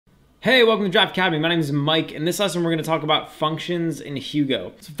Hey, welcome to Draft Academy. My name is Mike. In this lesson, we're going to talk about functions in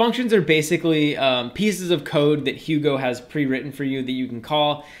Hugo. So functions are basically pieces of code that Hugo has pre-written for you that you can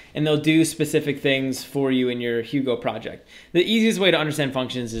call, and they'll do specific things for you in your Hugo project. The easiest way to understand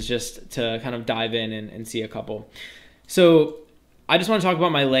functions is just to kind of dive in and see a couple. So I just want to talk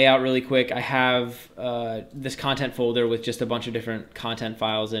about my layout really quick. I have this content folder with just a bunch of different content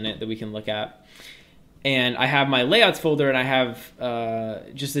files in it that we can look at. And I have my layouts folder, and I have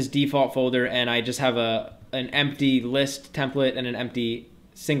just this default folder, and I just have an empty list template and an empty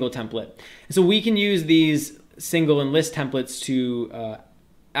single template. And so we can use these single and list templates to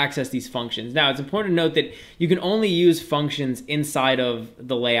access these functions. Now, it's important to note that you can only use functions inside of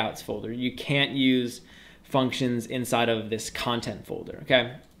the layouts folder. You can't use functions inside of this content folder,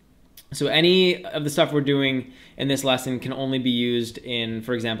 okay? So any of the stuff we're doing in this lesson can only be used in,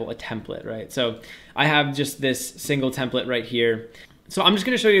 for example, a template, right? So I have just this single template right here. So I'm just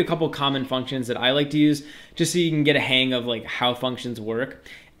gonna show you a couple common functions that I like to use just so you can get a hang of like how functions work.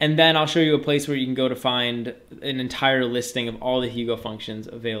 And then I'll show you a place where you can go to find an entire listing of all the Hugo functions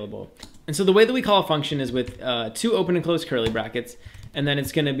available. And so the way that we call a function is with two open and closed curly brackets, and then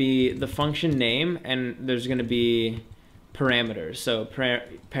it's gonna be the function name, and there's gonna be parameters, so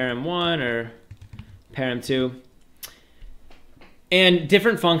param1 or param2, and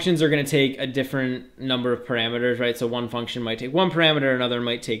different functions are going to take a different number of parameters, right? So one function might take one parameter, another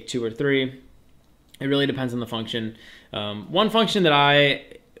might take 2 or 3. It really depends on the function. One function that I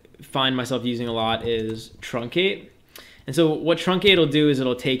find myself using a lot is truncate. And so what truncate will do is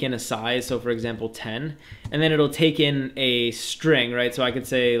it'll take in a size, so for example 10, and then it'll take in a string, right? So I could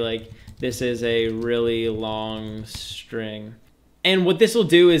say like this is a really long string. And what this will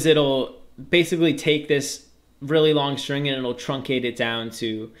do is it'll basically take this really long string and it'll truncate it down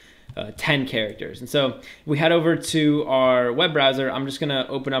to 10 characters. And so if we head over to our web browser, I'm just gonna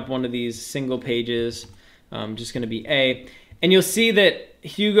open up one of these single pages, just gonna be A, and you'll see that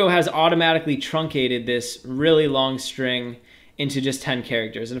Hugo has automatically truncated this really long string into just 10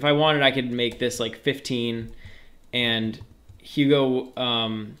 characters. And if I wanted, I could make this like 15, and Hugo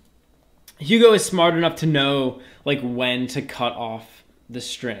is smart enough to know like when to cut off the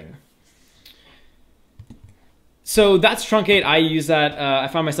string. So that's truncate. I use that. I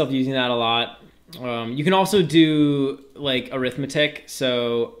find myself using that a lot. You can also do like arithmetic.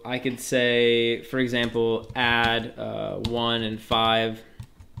 So I could say, for example, add 1 and 5,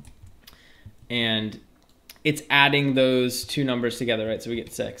 and it's adding those two numbers together, right? So we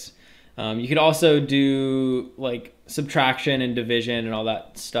get 6. You could also do like subtraction and division and all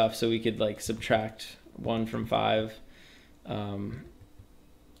that stuff. So we could like subtract 1 from 5,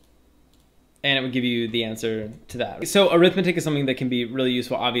 and it would give you the answer to that. So arithmetic is something that can be really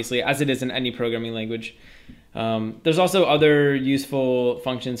useful, obviously, as it is in any programming language. There's also other useful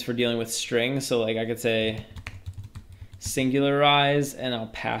functions for dealing with strings. So like I could say singularize, and I'll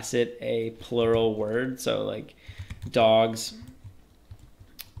pass it a plural word. So like dogs,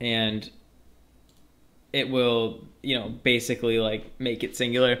 and it will, basically like make it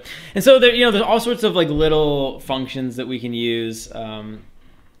singular. And so there, there's all sorts of like little functions that we can use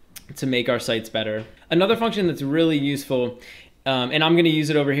to make our sites better. Another function that's really useful, and I'm going to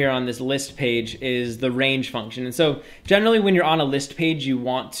use it over here on this list page, is the range function. And so generally when you're on a list page, you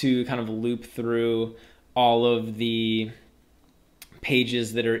want to kind of loop through all of the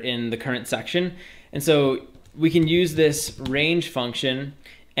pages that are in the current section. And so we can use this range function,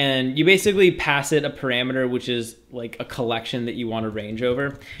 and you basically pass it a parameter, which is like a collection that you want to range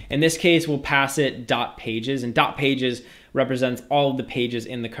over. In this case, we'll pass it dot pages, and dot pages represents all of the pages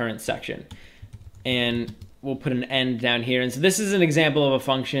in the current section. And we'll put an end down here. And so this is an example of a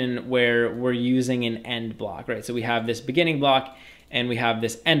function where we're using an end block, right? So we have this beginning block and we have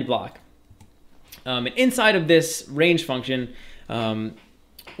this end block. And inside of this range function,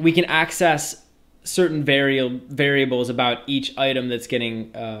 we can access certain variables about each item that's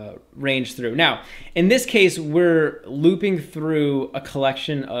getting ranged through. Now, in this case, we're looping through a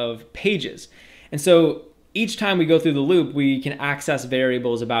collection of pages. And so each time we go through the loop, we can access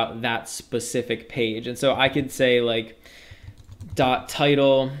variables about that specific page. And so I could say like dot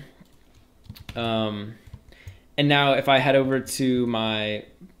title, and now if I head over to my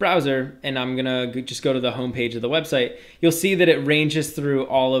browser and I'm gonna just go to the home page of the website, you'll see that it ranges through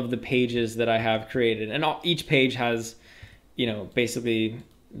all of the pages that I have created, and each page has, basically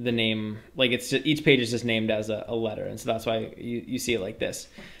the name, like each page is just named as a letter, and so that's why you see it like this.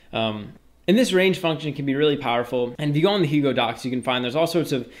 And this range function can be really powerful. And if you go on the Hugo Docs, you can find there's all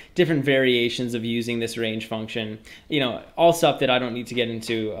sorts of different variations of using this range function. All stuff that I don't need to get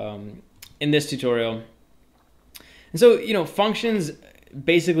into in this tutorial. And so, functions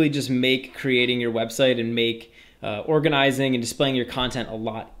basically just make creating your website and make organizing and displaying your content a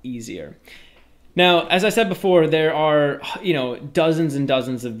lot easier. Now, as I said before, there are, dozens and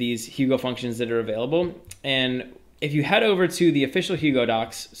dozens of these Hugo functions that are available. And if you head over to the official Hugo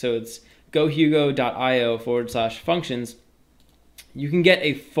Docs, so it's gohugo.io/functions, you can get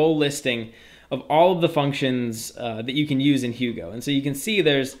a full listing of all of the functions that you can use in Hugo. And so you can see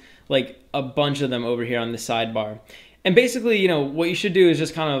there's like a bunch of them over here on the sidebar. And basically, what you should do is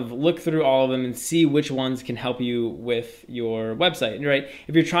just kind of look through all of them and see which ones can help you with your website, right?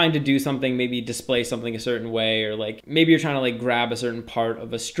 If you're trying to do something, maybe display something a certain way, or like maybe you're trying to like grab a certain part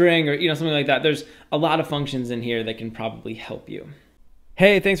of a string or something like that. There's a lot of functions in here that can probably help you.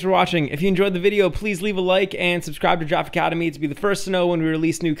 Hey, thanks for watching. If you enjoyed the video, please leave a like and subscribe to Draft Academy to be the first to know when we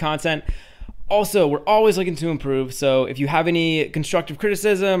release new content. Also, we're always looking to improve, so if you have any constructive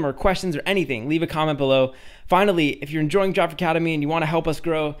criticism or questions or anything, leave a comment below. Finally, if you're enjoying Draft Academy and you want to help us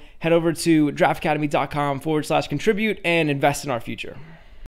grow, head over to draftacademy.com/contribute and invest in our future.